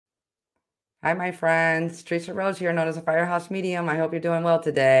Hi, my friends. Teresa Rose here, known as a Firehouse Medium. I hope you're doing well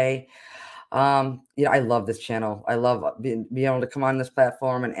today. I love this channel. I love being able to come on this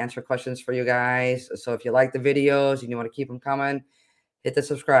platform and answer questions for you guys. So if you like the videos and you want to keep them coming, hit the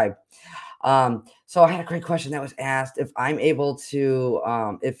subscribe. So I had a great question that was asked if I'm able to,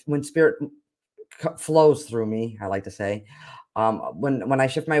 if when spirit flows through me, I like to say, when I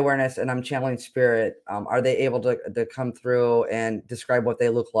shift my awareness and I'm channeling spirit, are they able to come through and describe what they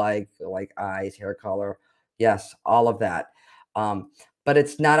look like eyes, hair color? Yes, all of that. But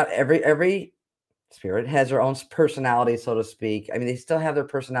it's not every spirit has their own personality, so to speak. I mean, they still have their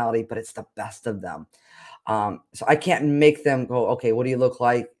personality, but it's the best of them. So I can't make them go, okay, what do you look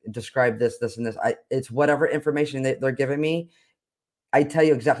like? Describe this, this, and this. It's whatever information they're giving me. I tell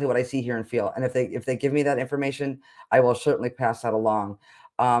you exactly what I see, hear, and feel. And if they give me that information, I will certainly pass that along.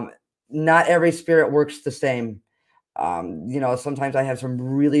 Um, Not every spirit works the same. Sometimes I have some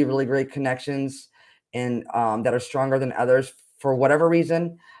really, really great connections and that are stronger than others for whatever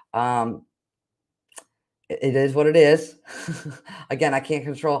reason. Um, it is what it is. Again, I can't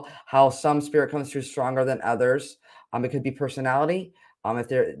control how some spirit comes through stronger than others. It could be personality.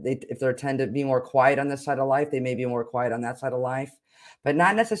 If they tend to be more quiet on this side of life, they may be more quiet on that side of life, but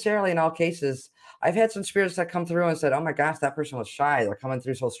not necessarily in all cases. I've had some spirits that come through and said, "Oh my gosh, that person was shy. They're coming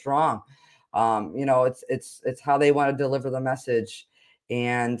through so strong." It's how they want to deliver the message.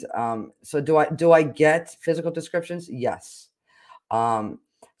 And so, do I get physical descriptions? Yes. Um,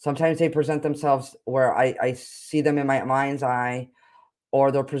 Sometimes they present themselves where I see them in my mind's eye,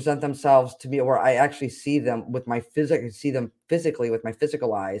 or they'll present themselves to me where I actually see them with my see them physically with my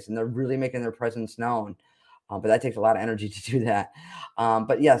physical eyes, and they're really making their presence known. But that takes a lot of energy to do that.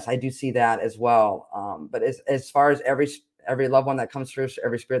 But yes, I do see that as well. But as far as every loved one that comes through,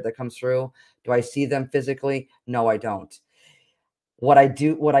 every spirit that comes through, do I see them physically? No, I don't. What I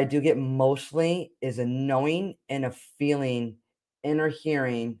do get mostly is a knowing and a feeling, inner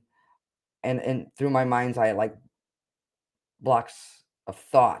hearing, and through my mind's eye, like blocks of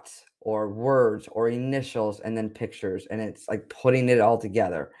thoughts or words or initials and then pictures, and it's like putting it all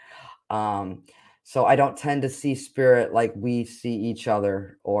together. Um, so I don't tend to see spirit like we see each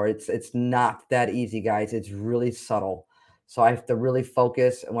other, or it's not that easy, guys. It's really subtle. So I have to really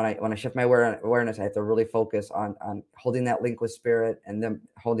focus when I shift my awareness. I have to really focus on holding that link with spirit and then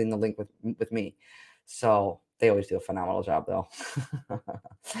holding the link with me. So they always do a phenomenal job, though.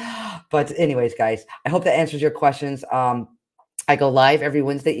 But anyways, guys, I hope that answers your questions. I go live every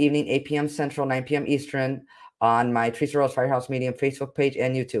Wednesday evening, 8 p.m. Central, 9 p.m. Eastern, on my Teresa Rose Firehouse Medium Facebook page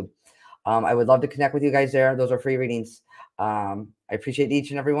and YouTube. I would love to connect with you guys there. Those are free readings. I appreciate each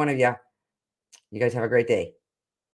and every one of you. You guys have a great day.